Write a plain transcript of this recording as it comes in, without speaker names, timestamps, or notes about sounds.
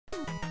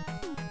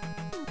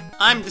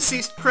I'm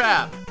Deceased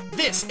Crab.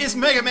 This is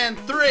Megaman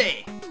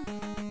 3!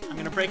 I'm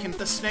gonna break into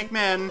the Snake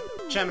Man,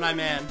 Gemini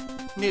Man,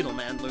 Needle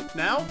Man loop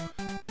now.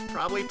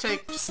 Probably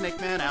take Snake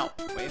Man out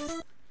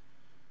with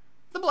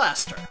the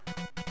blaster.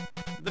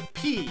 The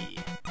P.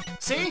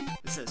 See?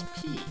 It says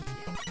P.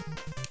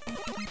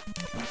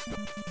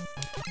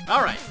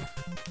 Alright.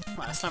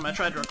 Last time I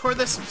tried to record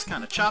this, it was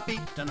kinda choppy.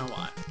 Don't know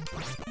why.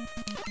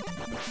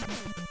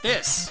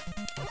 This.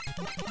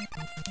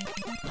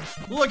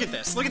 Look at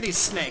this. Look at these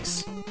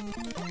snakes.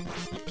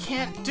 You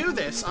can't do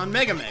this on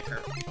Mega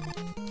Maker.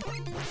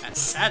 That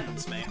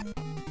saddens me.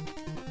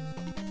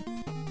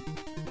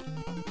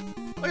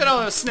 Look at all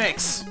those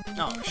snakes.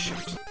 Oh,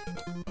 shoot.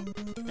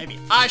 Maybe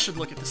I should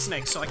look at the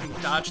snakes so I can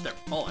dodge their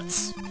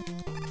bullets.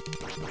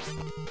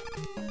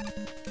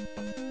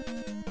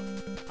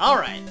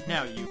 Alright,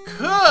 now you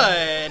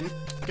could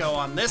go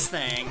on this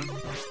thing,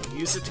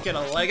 use it to get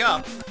a leg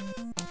up.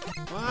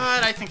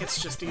 But I think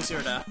it's just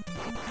easier to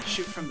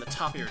shoot from the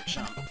top of your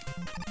jump.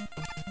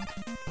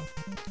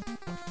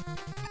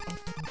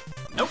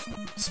 Nope.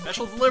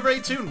 Special delivery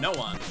to no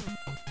one.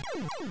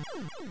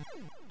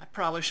 I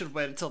probably should have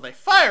waited until they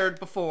fired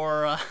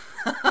before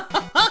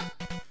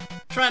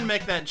trying to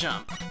make that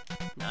jump.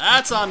 Now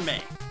that's on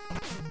me.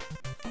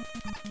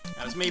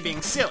 That was me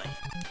being silly.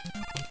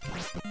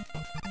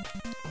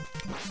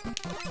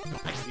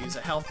 I could use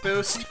a health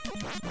boost.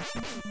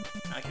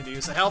 I could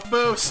use a health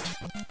boost.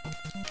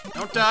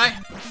 Don't die.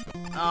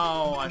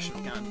 Oh, I should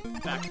have gone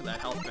back to that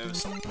health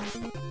boost.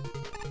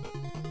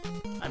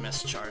 I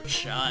missed charge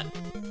shot.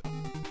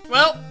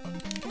 Well.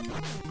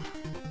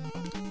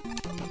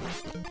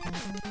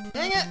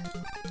 Dang it.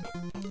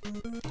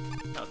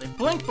 Oh, they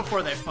blink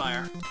before they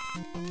fire.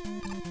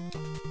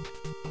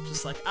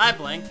 Just like I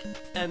blink,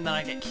 and then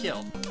I get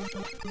killed.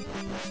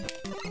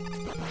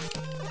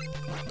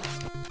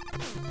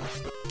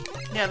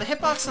 Yeah, the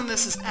hitbox on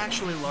this is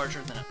actually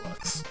larger than it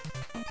looks.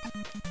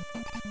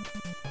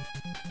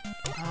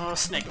 Oh,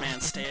 Snake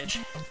Man stage.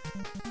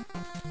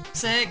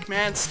 Snake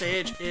Man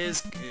stage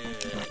is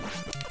good.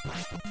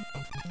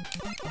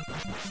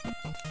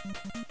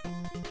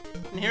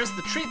 And here's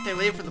the treat they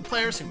leave for the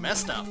players who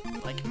messed up,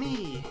 like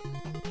me.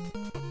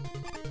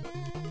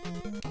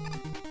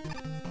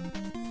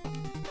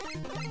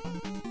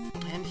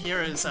 And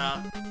here is,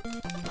 I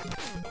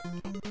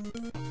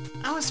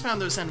always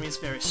found those enemies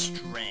very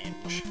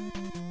strange.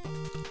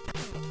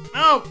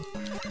 No!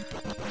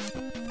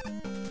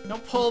 No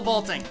pole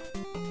vaulting.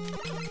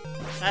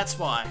 That's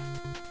why.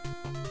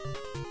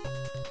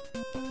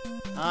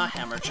 Ah,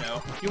 Hammer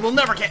Joe. You will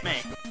never get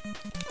me!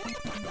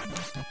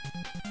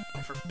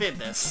 I forbid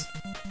this.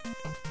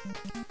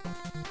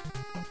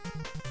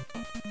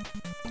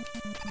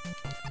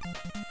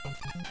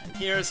 And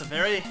here's a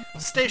very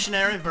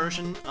stationary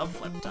version of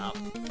Flip Top.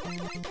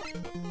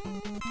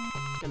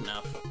 Good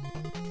enough.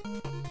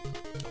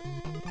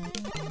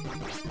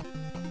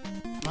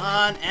 Come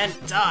on, and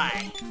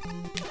die!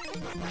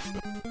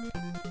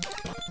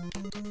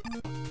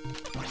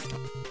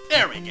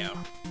 There we go.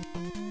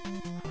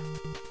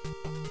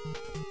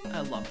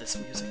 I love this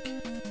music.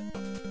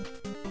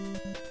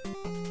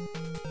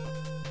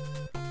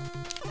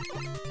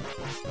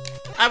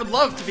 I would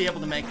love to be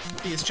able to make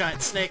these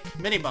giant snake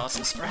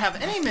mini-bosses, or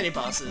have any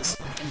mini-bosses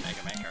in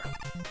Mega Maker.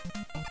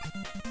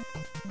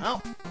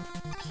 Well,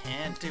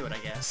 can't do it, I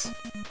guess.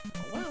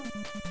 Oh well.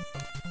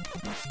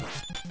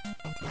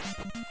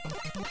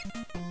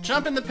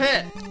 Jump in the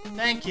pit!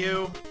 Thank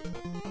you!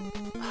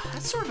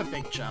 That's sort of a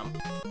big jump.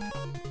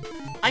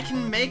 I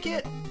can make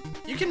it,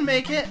 you can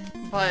make it,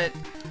 but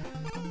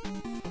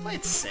play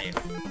it safe.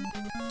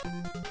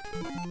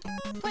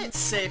 Play it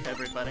safe,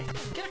 everybody.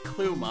 Get a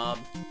clue, mob.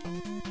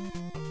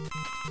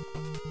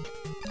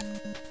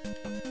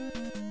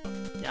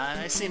 Yeah,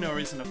 I see no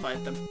reason to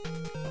fight them.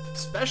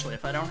 Especially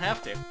if I don't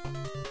have to.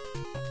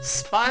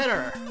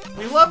 Spider!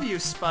 We love you,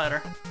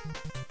 Spider!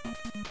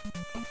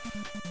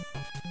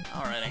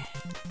 Alrighty.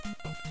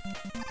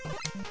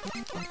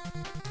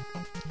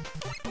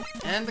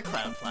 And the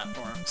cloud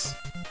platforms.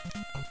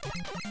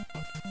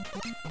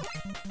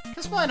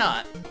 Because why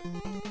not?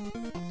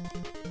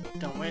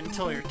 Don't wait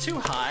until you're too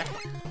high.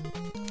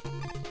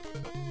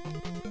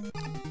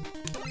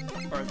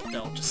 Or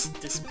they'll just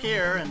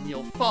disappear and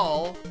you'll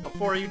fall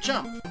before you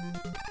jump.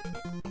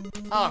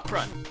 Oh,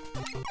 crud.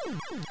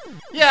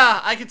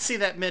 Yeah, I could see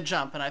that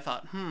mid-jump and I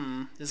thought,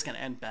 this is gonna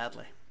end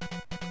badly.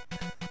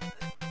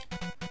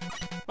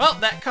 Well,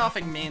 that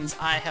coughing means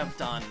I have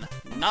done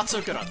not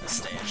so good on this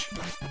stage.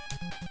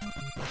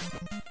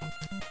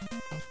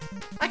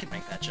 I can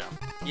make that jump.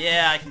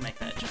 Yeah, I can make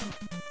that jump.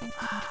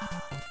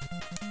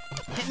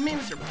 Hitting me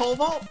with your pole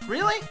vault?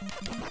 Really?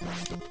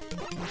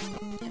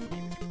 Hitting me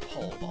with your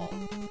pole vault.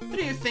 Who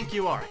do you think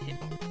you are, hitting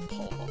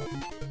pole vault?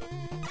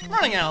 I'm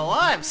running out of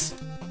lives.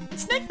 And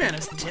Snake Man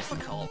is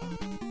difficult.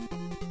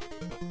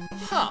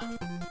 Huh.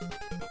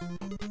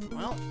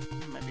 Well,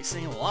 I might be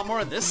seeing a lot more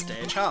of this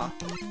stage, huh?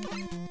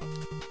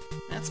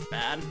 That's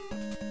bad.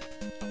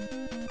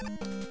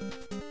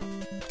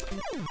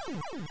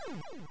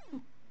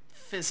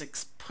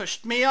 Physics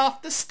pushed me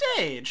off the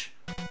stage.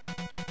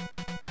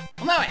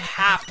 Well, now I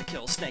have to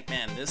kill Snake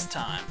Man this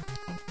time.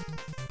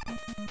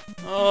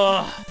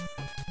 Ugh.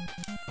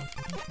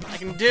 I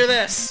can do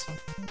this!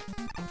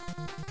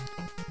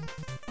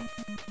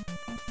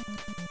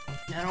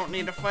 I don't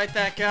need to fight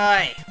that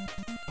guy.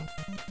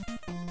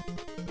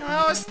 You know, I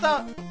always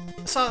saw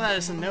that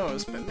as a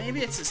nose, but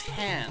maybe it's his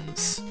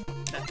hands.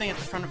 That thing at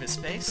the front of his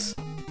face?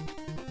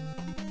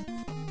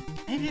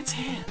 Maybe it's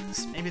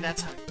hands. Maybe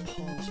that's how he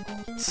pulls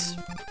vaults.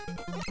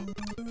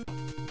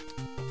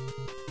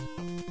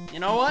 You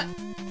know what?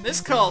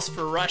 This calls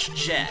for Rush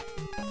Jet.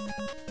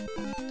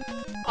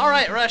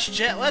 Alright, Rush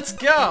Jet, let's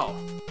go!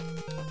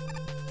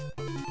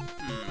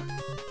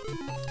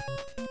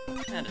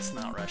 That is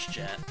not Rush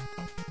Jet.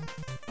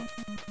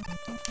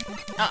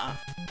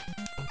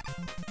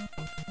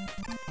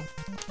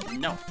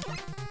 No.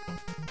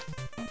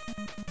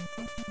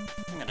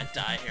 I'm gonna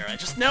die here, I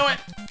just know it!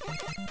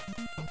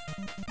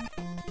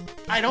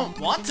 I don't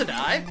want to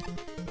die,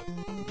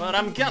 but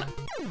I'm gonna.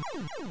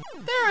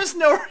 There is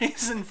no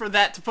reason for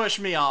that to push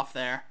me off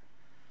there.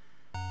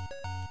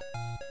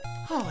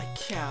 Holy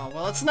cow,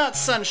 well it's not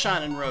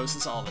sunshine and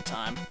roses all the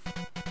time.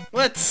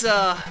 Let's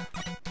do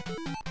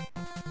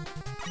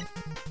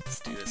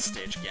this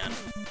stage again.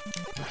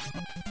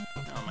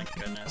 Oh my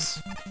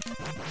goodness.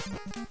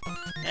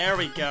 There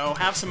we go,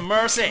 have some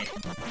mercy!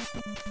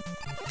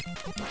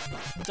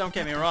 Don't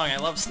get me wrong, I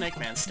love Snake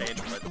Man stage,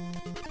 but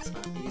it's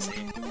not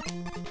easy.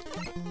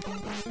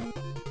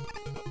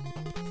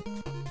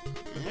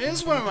 It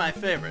is one of my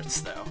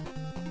favorites, though,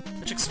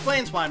 which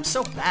explains why I'm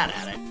so bad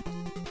at it.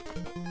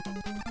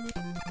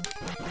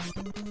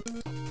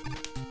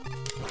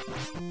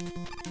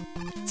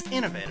 It's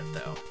innovative,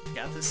 though. You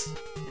got this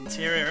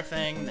interior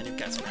thing, then you've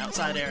got some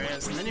outside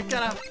areas, and then you've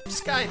got a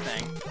sky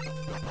thing.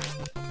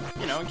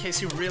 You know, in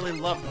case you really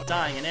love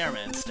dying in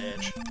Airman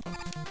stage.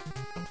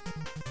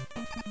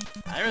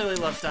 I really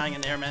love dying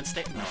in Airman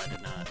stage. No, I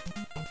did not.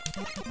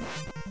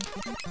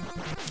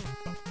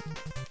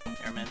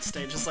 Airman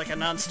stage is like a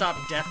non-stop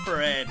death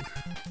parade.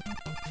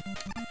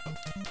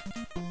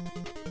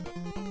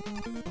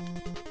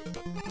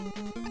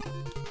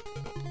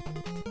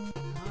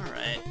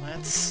 Alright,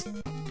 let's...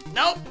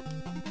 Nope!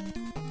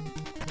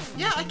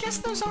 Yeah, I guess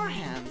those are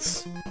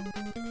hands.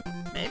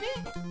 Maybe?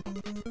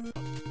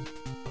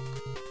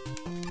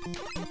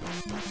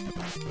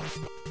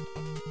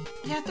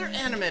 Yeah, they're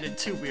animated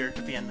too weird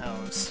to be a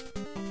nose.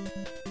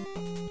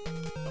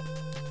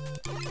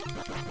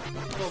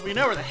 Well, we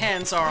know where the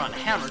hands are on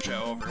Hammer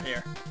Joe over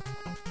here.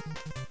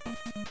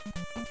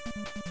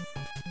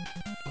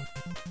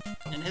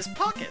 In his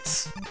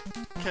pockets.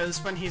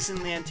 Because when he's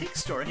in the antique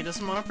store, he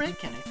doesn't want to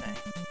break anything.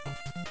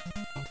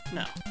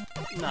 No,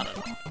 not at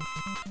all.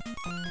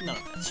 None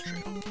of that's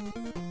true.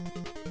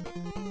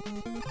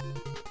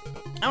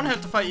 I don't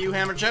have to fight you,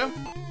 Hammer Joe.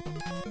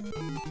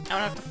 I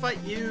don't have to fight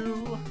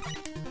you.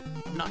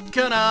 I'm not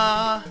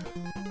gonna.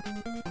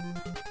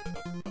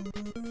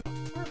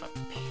 More of a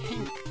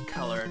pink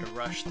color to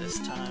rush this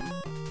time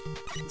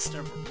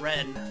instead of a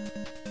red.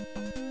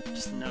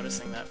 Just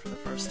noticing that for the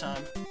first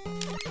time.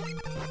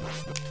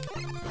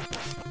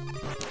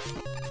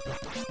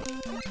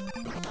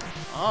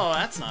 Oh,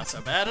 that's not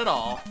so bad at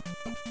all.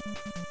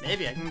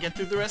 Maybe I can get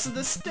through the rest of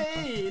the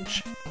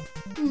stage.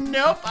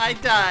 Nope, I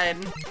died.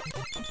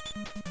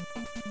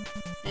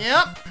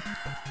 Yep.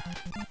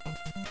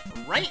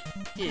 Right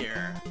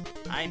here,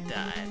 I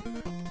died.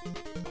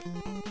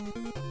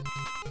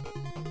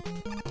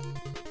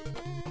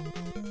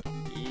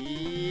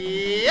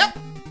 Yep.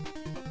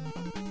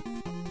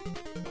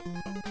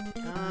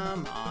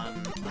 Come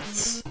on,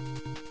 let's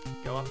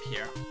go up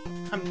here.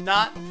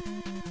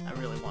 I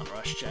really want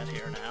Rush Jet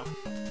here now.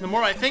 The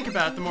more I think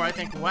about it, the more I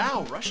think,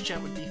 wow, Rush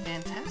Jet would be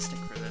fantastic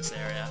for this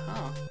area,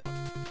 huh?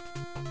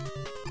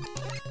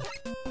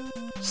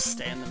 Just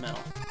stay in the middle.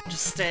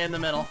 Just stay in the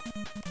middle.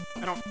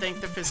 I don't think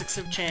the physics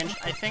have changed.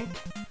 I think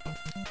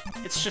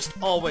it's just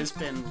always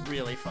been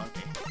really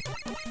funky.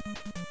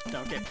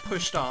 Don't get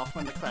pushed off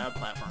when the cloud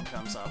platform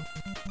comes up.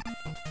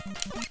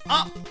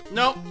 Oh!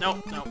 Nope,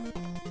 nope, nope.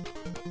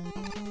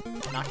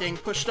 Not getting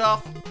pushed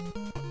off.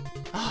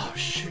 Oh,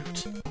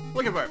 shoot.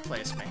 Look at where it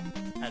placed me.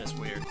 That is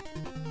weird.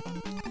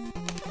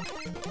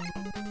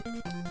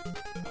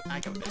 I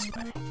go this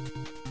way.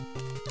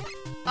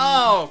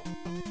 Oh!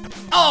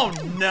 Oh,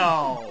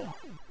 no!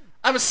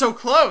 I was so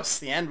close!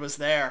 The end was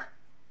there.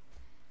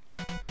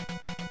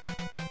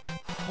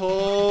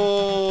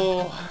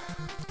 Oh...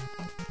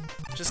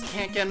 Just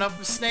can't get enough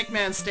of Snake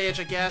Man stage,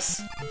 I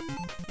guess.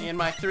 Me and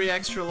my 3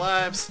 extra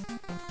lives.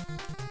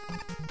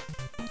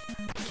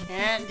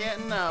 Can't get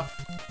enough.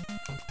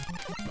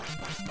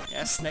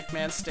 Yes, Snake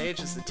Man stage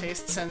is the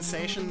taste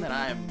sensation that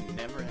I am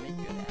never any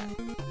good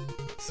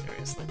at.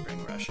 Seriously,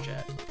 bring Rush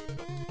Jet.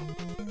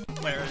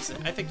 Where is it?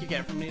 I think you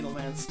get it from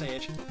Needleman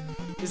stage.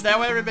 Is that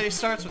why everybody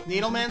starts with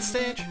Needleman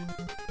stage?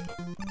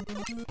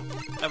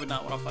 I would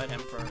not want to fight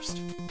him first.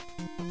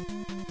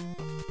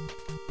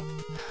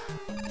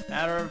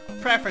 Matter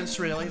of preference,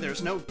 really.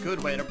 There's no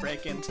good way to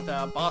break into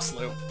the boss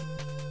loop.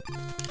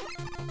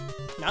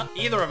 Not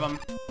either of them.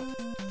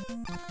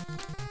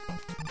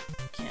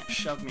 Can't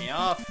shove me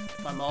off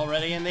if I'm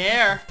already in the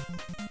air.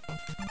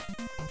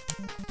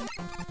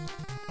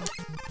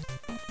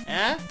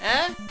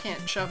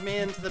 Can't shove me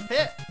into the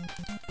pit.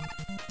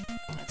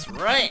 That's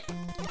right.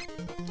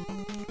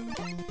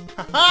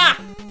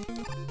 Haha!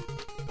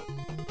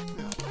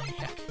 Oh,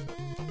 heck.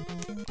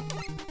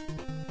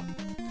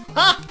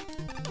 Ha!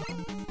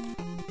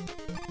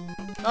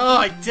 Oh,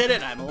 I did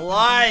it! I'm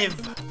alive!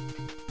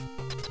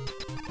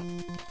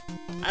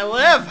 I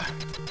live!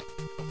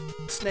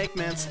 Snake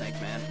Man.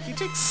 He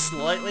takes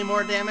slightly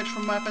more damage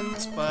from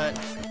weapons, but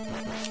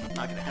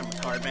not gonna hit him with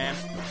Hard Man.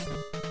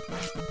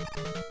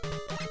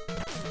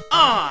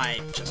 Oh, I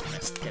just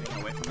missed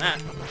getting away from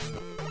that.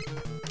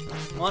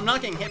 Well, I'm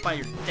not getting hit by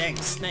your dang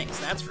snakes,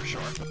 that's for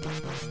sure.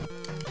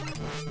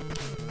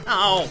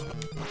 Oh!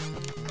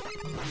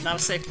 Not a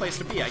safe place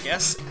to be, I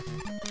guess.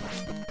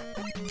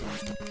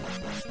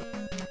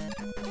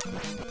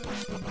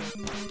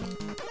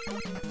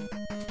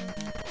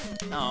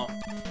 Oh.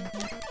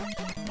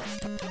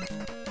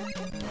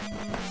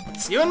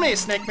 It's you and me,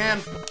 Snake Man.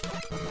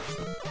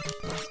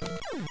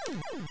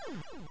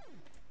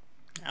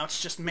 Now it's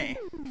just me.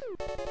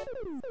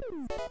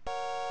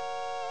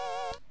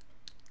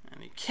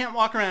 And you can't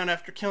walk around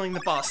after killing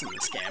the boss in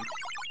this game.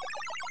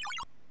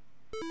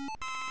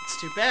 It's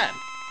too bad.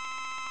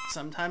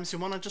 Sometimes you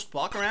want to just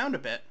walk around a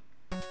bit.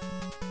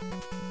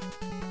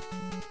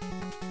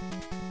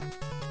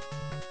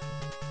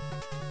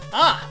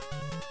 Ah!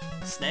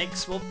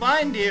 Snakes will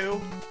find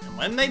you, and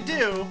when they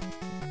do,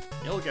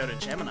 you'll go to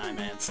Gemini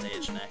Man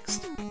stage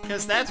next,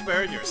 because that's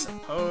where you're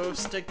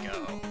supposed to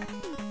go.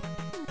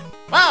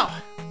 Wow!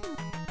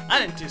 I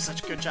didn't do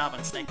such a good job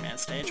on Snake Man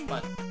stage,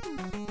 but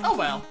oh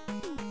well.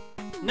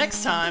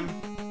 Next time,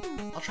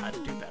 I'll try to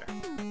do better.